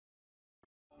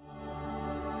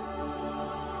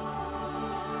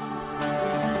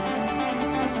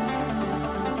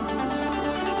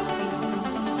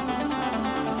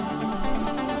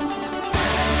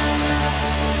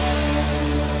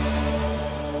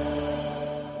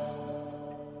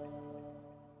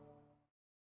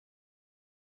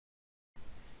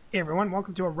Hey everyone,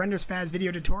 welcome to a RenderSpaz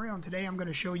video tutorial, and today I'm going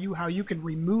to show you how you can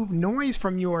remove noise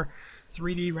from your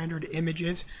 3D rendered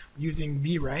images using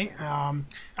Vray.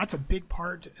 That's a big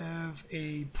part of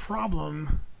a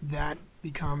problem that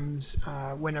becomes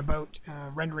when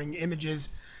rendering images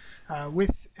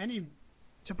with any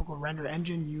typical render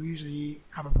engine. You usually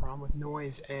have a problem with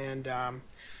noise, and a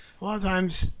lot of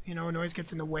times, noise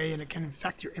gets in the way and it can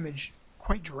affect your image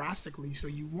quite drastically. So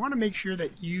you want to make sure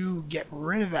that you get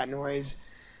rid of that noise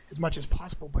as much as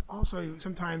possible, but also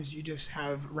sometimes you just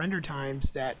have render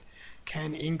times that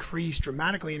can increase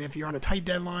dramatically, and if you're on a tight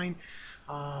deadline,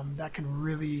 that can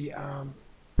really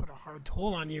put a hard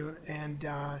toll on you, and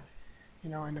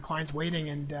and the client's waiting,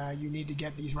 and you need to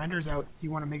get these renders out.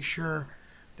 You want to make sure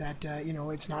that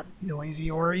it's not noisy,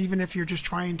 or even if you're just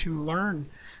trying to learn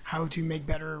how to make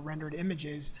better rendered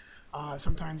images,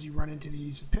 sometimes you run into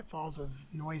these pitfalls of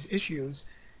noise issues,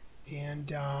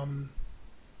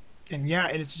 and yeah,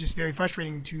 it's just very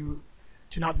frustrating to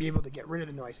not be able to get rid of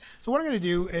the noise. So what I'm going to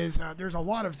do is, there's a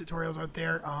lot of tutorials out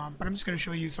there, but I'm just going to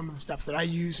show you some of the steps that I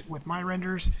use with my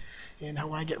renders and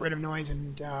how I get rid of noise,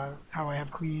 and how I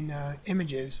have clean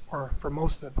images, or for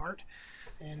most of the part.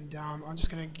 And I'm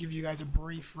just going to give you guys a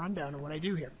brief rundown of what I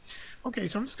do here. Okay,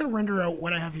 so I'm just going to render out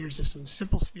what I have here, is just some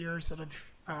simple spheres that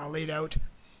I've laid out.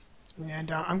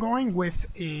 And I'm going with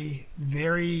a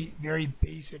very, very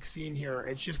basic scene here.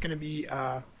 It's just going to be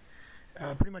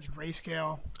pretty much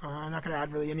grayscale. I'm not going to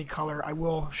add really any color. I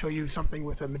will show you something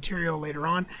with a material later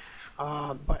on,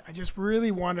 but I just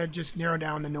really want to just narrow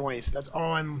down the noise. That's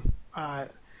all I'm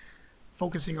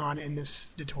focusing on in this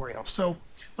tutorial. So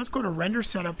let's go to render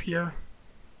setup here,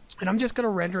 and I'm just going to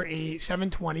render a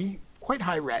 720 quite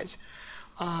high res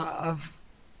of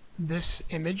this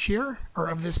image here, or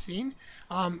of this scene,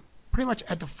 pretty much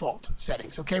at default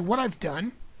settings. Okay, what I've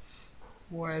done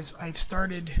was I've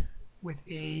started with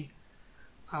a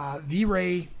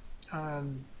Vray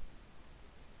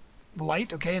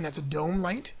light, okay, and that's a dome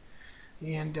light,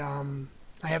 and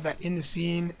I have that in the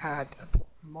scene at a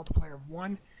multiplier of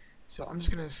 1. So I'm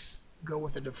just going to go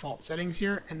with the default settings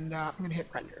here, and I'm going to hit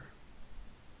render.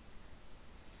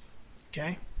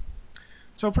 Okay,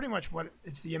 so pretty much what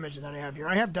it's the image that I have here.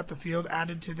 I have depth of field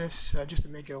added to this just to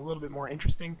make it a little bit more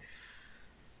interesting.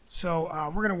 So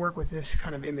we're going to work with this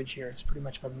kind of image here. It's pretty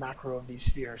much a macro of these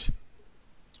spheres.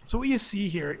 So what you see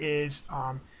here is,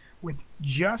 with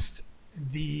just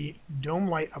the dome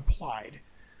light applied,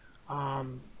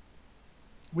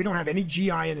 we don't have any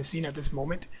GI in the scene at this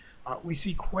moment. We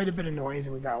see quite a bit of noise,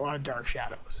 and we've got a lot of dark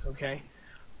shadows, okay?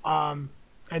 And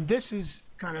this is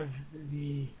kind of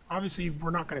obviously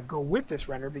we're not going to go with this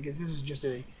render because this is just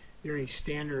a very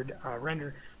standard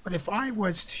render. But if I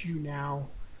was to now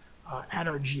add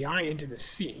our GI into the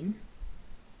scene,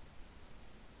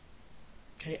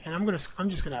 okay, and I'm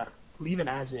just gonna leave it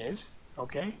as is.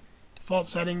 Okay, default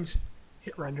settings,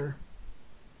 hit render,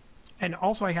 and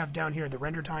also I have down here the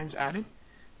render times added,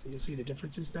 so you'll see the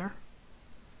differences there.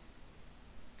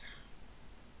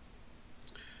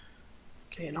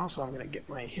 Okay, and also I'm gonna get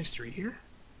my history here,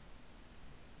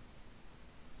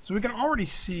 so we can already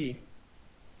see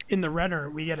in the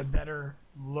render we get a better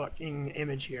looking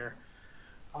image here,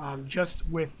 just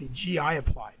with the GI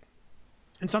applied.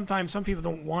 And sometimes some people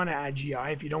don't want to add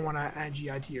GI. If you don't want to add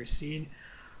GI to your scene,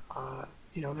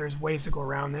 there's ways to go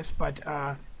around this, but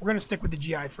we're going to stick with the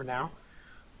GI for now.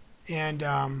 And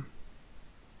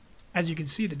as you can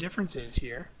see, the difference is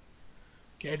here.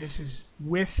 Okay, this is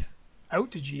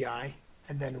without the GI,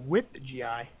 and then with the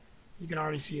GI, you can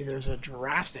already see there's a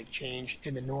drastic change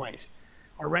in the noise.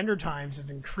 Our render times have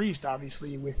increased,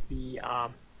 obviously, with the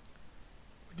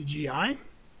GI,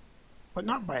 but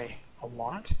not by a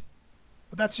lot.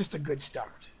 But that's just a good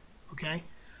start, okay?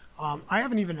 I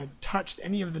haven't even touched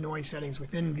any of the noise settings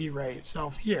within Vray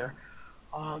itself here,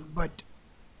 but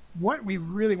what we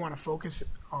really want to focus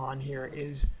on here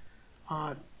is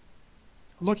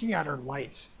looking at our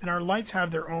lights. And our lights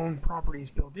have their own properties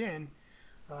built in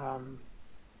that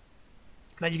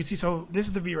you can see. So this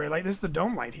is the Vray light, this is the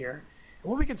dome light here.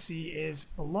 And what we can see is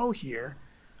below here,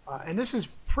 and this is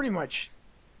pretty much,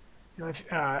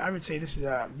 I would say this is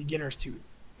beginners to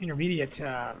intermediate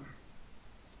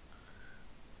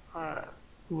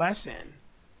lesson,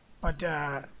 but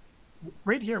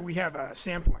right here we have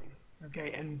sampling,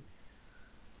 okay, and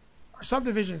our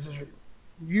subdivisions are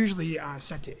usually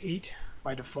set to 8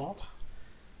 by default,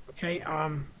 okay.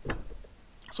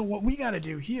 So what we got to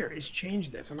do here is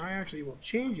change this, and I actually will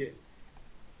change it.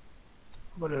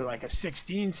 I'll go to like a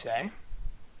 16, say.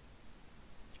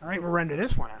 All right, we'll render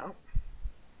this one out.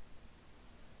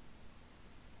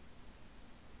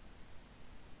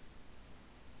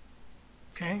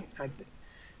 Okay,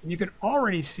 And you can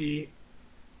already see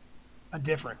a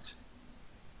difference.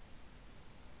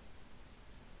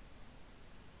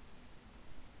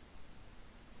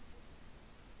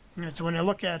 All right, so when I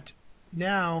look at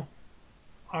now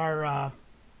our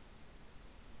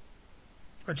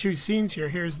two scenes here,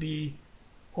 here's the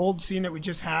old scene that we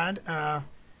just had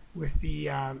with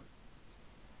the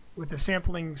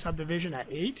sampling subdivision at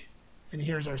 8, and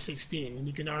here's our 16, and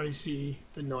you can already see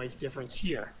the noise difference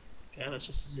here. Okay, let's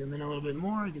just zoom in a little bit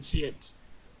more. You can see it's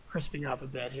crisping up a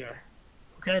bit here.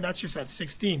 Okay, that's just at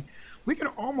 16. We can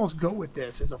almost go with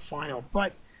this as a final,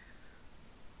 but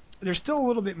there's still a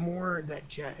little bit more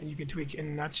that you can tweak,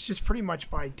 and that's just pretty much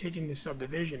by taking this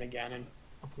subdivision again and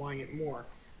applying it more.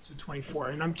 So 24,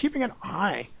 and I'm keeping an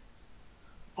eye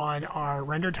on our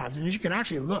render times, and as you can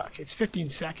actually look, it's 15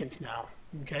 seconds now.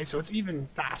 Okay, so it's even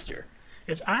faster.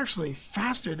 It's actually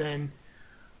faster than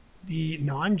the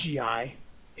non-GI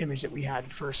image that we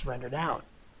had first rendered out.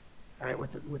 All right,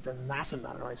 with the massive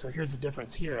amount of noise. So here's the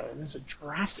difference here, and there's a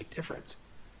drastic difference.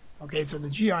 Okay, so the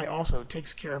GI also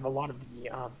takes care of a lot of the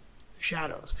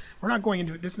shadows. We're not going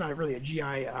into it. This is not really a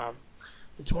GI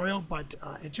tutorial, but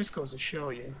it just goes to show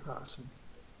you some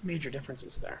major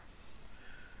differences there.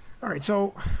 All right,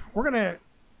 so we're going to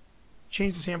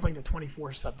change the sampling to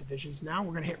 24 subdivisions. Now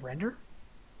we're going to hit render.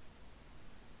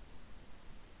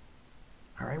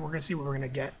 All right, we're going to see what we're going to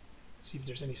get. See if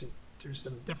there's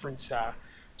some difference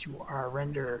to our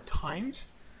render times.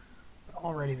 But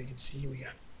already we can see we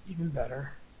got even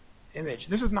better image.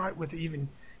 This is not with even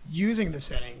using the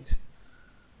settings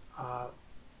of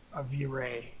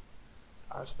Vray,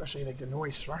 especially like the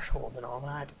noise threshold and all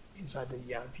that inside the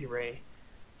Vray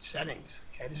settings.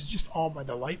 Okay, this is just all by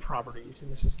the light properties,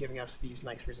 and this is giving us these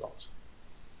nice results.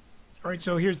 All right,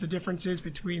 so here's the differences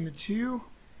between the two.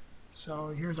 So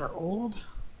here's our old.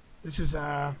 This is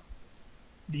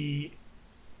the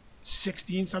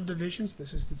 16 subdivisions.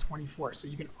 This is the 24. So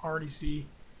you can already see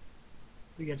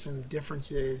we get some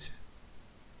differences.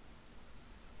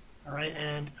 All right,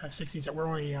 and 16. So we're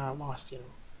only lost,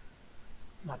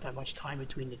 not that much time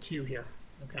between the two here.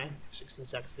 Okay, 16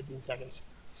 seconds, 15 seconds.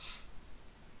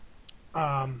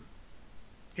 And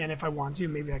if I want to,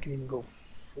 maybe I can even go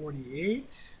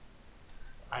 48.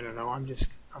 I don't know. I'm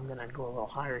gonna go a little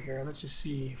higher here. Let's just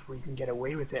see if we can get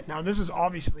away with it. Now, this is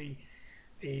obviously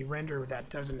a render that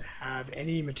doesn't have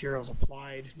any materials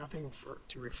applied, nothing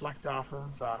to reflect off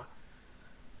of,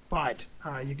 but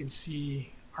you can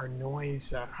see our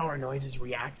noise, how our noise is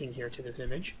reacting here to this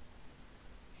image,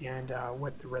 and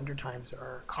what the render times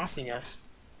are costing us,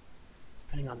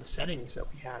 depending on the settings that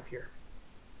we have here.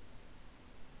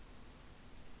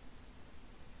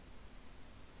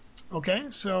 Okay,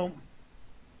 so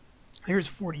here's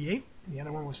 48, and the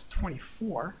other one was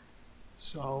 24.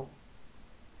 So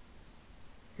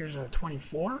here's our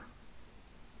 24,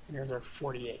 and here's our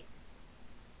 48.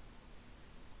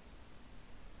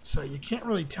 So you can't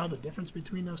really tell the difference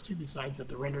between those two, besides that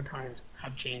the render times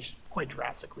have changed quite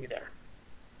drastically there.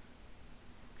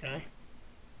 Okay,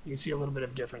 you can see a little bit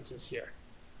of differences here.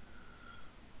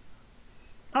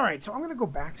 All right, so I'm going to go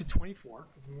back to 24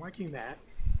 because I'm liking that.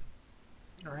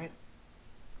 All right,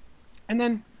 and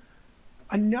then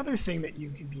another thing that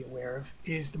you can be aware of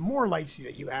is the more lights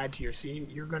that you add to your scene,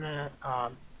 you're gonna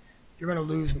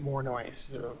lose more noise.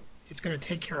 So it's gonna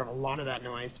take care of a lot of that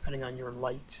noise depending on your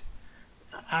light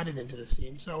added into the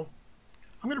scene. So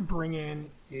I'm gonna bring in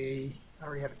I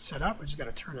already have it set up. I just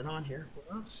gotta turn it on here.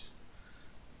 Whoops.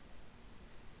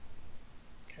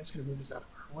 Okay, I'm just gonna move this out of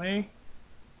our way.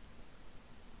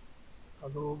 I'll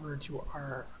go over to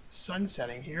our sun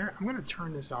setting here. I'm gonna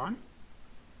turn this on.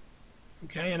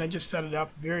 Okay, and I just set it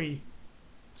up very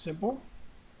simple.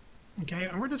 Okay,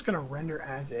 and we're just going to render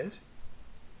as is.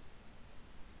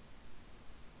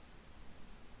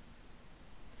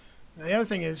 Now the other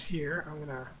thing is here, I'm going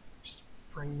to just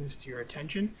bring this to your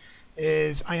attention,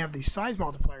 is I have the size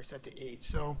multiplier set to 8.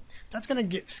 So that's going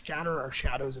to scatter our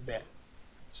shadows a bit.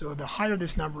 So the higher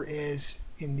this number is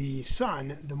in the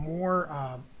sun, the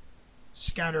more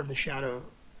scatter of the shadow,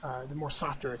 the more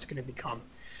softer it's going to become.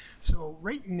 So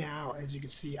right now, as you can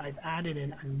see, I've added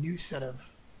in a new set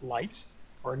of lights,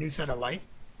 or a new set of light,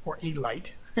 or a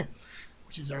light,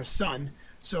 which is our sun.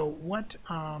 So what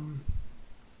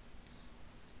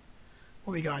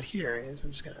we got here is,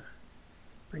 I'm just going to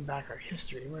bring back our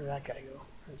history. Where did that guy go?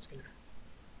 I'm just going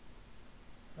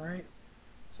to, all right.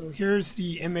 So here's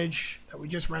the image that we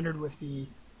just rendered with the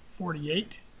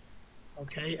 48,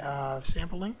 okay,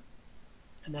 sampling.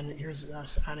 And then here's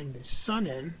us adding the sun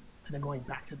in, and then going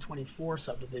back to 24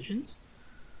 subdivisions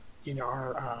in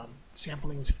our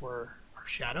samplings for our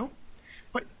shadow.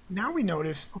 But now we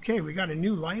notice, okay, we got a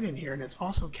new light in here, and it's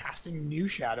also casting new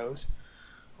shadows,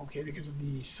 okay, because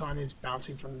the sun is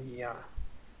bouncing from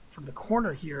the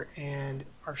corner here, and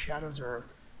our shadows are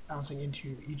bouncing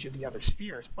into each of the other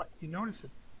spheres. But you notice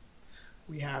that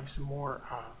we have some more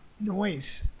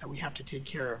noise that we have to take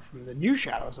care of from the new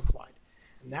shadows applied.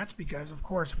 And that's because, of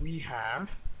course, we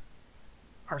have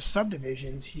our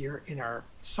subdivisions here in our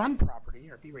sun property,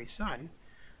 our V-Ray sun.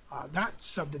 That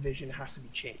subdivision has to be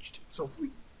changed. So if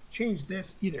we change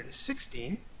this either to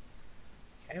 16,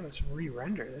 okay, let's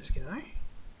re-render this guy.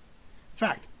 In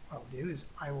fact, what I'll do is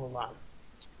I will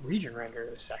region render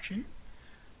this section.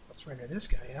 Let's render this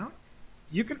guy out.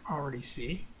 You can already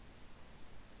see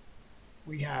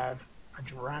we have a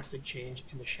drastic change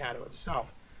in the shadow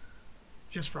itself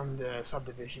just from the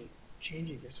subdivision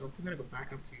changing here. So if we're going to go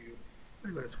back up to,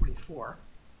 I'm going to go to 24. All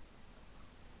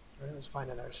right, let's find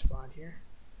another spot here.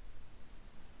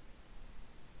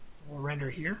 We'll render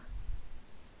here.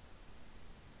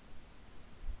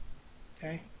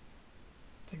 Okay,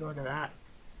 take a look at that.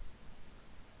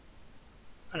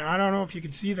 And I don't know if you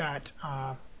can see that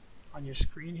on your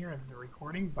screen here of the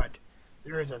recording, but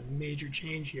there is a major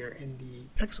change here in the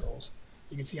pixels.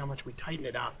 You can see how much we tighten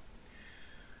it up.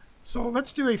 So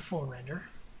let's do a full render.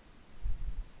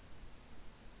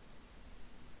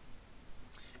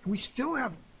 And we still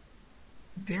have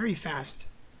very fast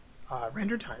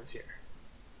render times here.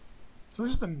 So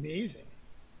this is amazing.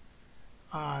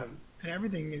 And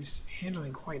everything is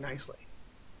handling quite nicely.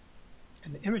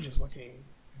 And the image is looking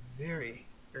very,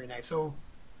 very nice. So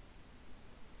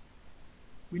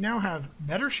we now have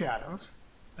better shadows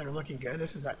that are looking good.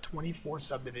 This is at 24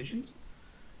 subdivisions.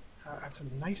 That's a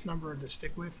nice number to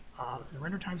stick with. The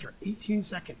render times are 18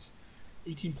 seconds,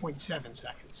 18.7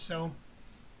 seconds. So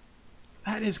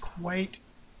that is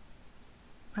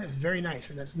very nice,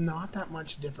 and it's not that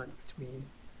much different between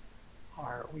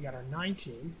we got our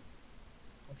 19,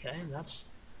 okay, and that's,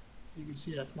 you can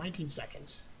see that's 19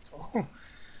 seconds. So,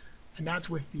 and that's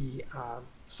with the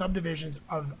subdivisions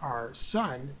of our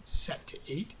sun set to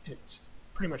 8. It's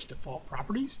pretty much default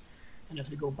properties. And as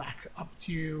we go back up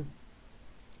to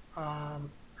our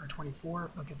 24,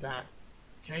 look at that.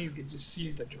 Okay, you can just see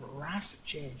the drastic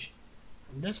change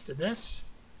from this to this.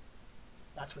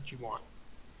 That's what you want.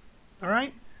 All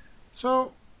right,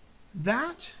 so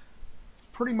that's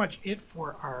pretty much it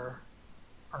for our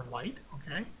light.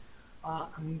 Okay,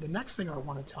 and the next thing I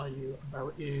want to tell you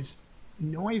about is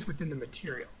noise within the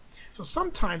material. So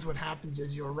sometimes what happens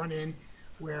is you'll run in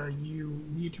where you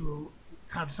need to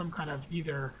have some kind of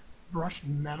either brushed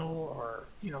metal or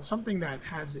something that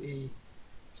has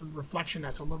some reflection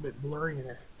that's a little bit blurry, and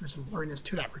there's some blurriness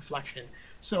to that reflection.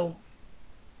 So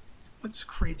let's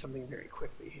create something very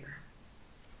quickly here.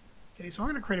 Okay, so I'm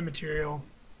going to create a material.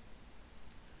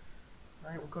 All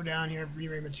right, we'll go down here,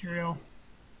 V-Ray material.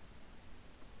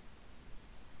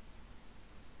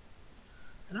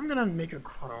 And I'm going to make a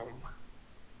chrome.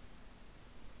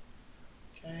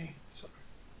 Okay, so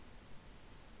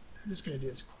I'm just going to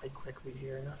do this quite quickly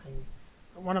here. Nothing.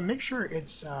 I want to make sure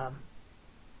it's got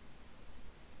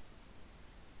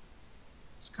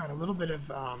a little bit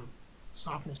of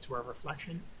softness to our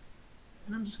reflection.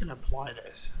 And I'm just going to apply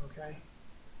this, okay,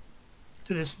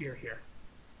 to this sphere here.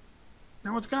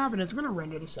 Now what's going to happen is I'm going to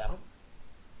render this out.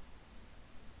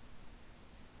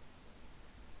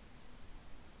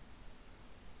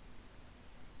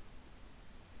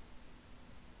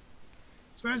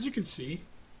 So as you can see,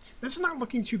 this is not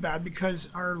looking too bad because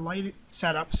our light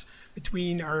setups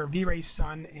between our V-Ray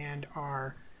sun and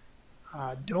our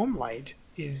dome light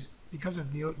is because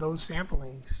of those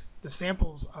samplings. The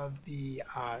samples of the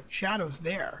shadows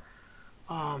there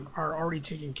are already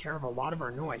taking care of a lot of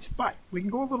our noise. But we can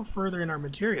go a little further in our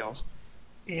materials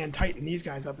and tighten these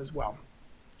guys up as well.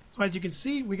 So as you can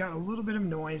see, we got a little bit of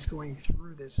noise going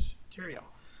through this material.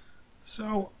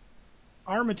 So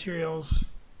our materials,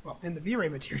 well, in the V-Ray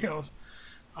materials,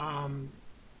 and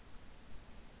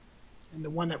the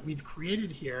one that we've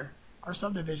created here, our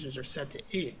subdivisions are set to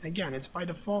 8. Again, it's by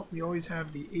default. We always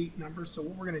have the 8 number. So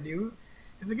what we're going to do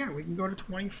is, again, we can go to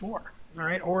 24, all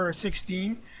right, or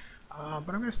 16. But I'm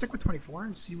going to stick with 24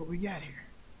 and see what we get here.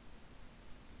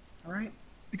 All right,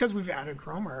 because we've added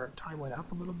chrome, our time went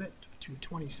up a little bit to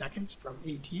 20 seconds from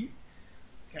 18.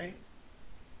 Okay.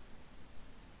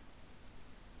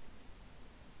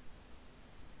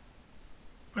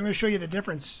 I'm going to show you the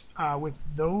difference with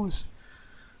those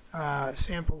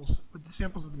samples, with the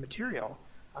samples of the material,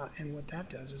 and what that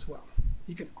does as well.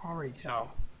 You can already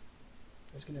tell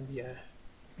there's going to be a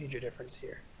major difference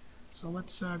here. So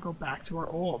let's go back to our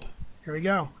old. Here we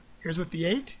go. Here's with the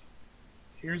 8.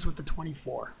 Here's with the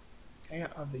 24. Okay,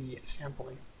 of the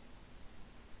sampling.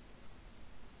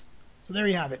 So there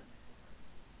you have it.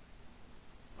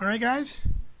 All right, guys.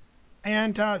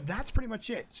 And that's pretty much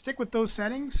it. Stick with those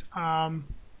settings. I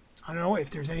don't know if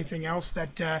there's anything else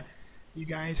that you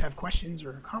guys have questions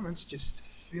or comments. Just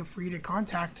feel free to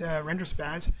contact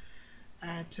RenderSpaz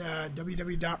at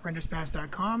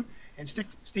www.renderspaz.com, and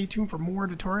stay tuned for more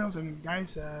tutorials. And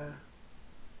guys,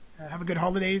 have a good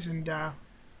holidays, and we'll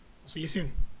see you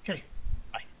soon. Okay.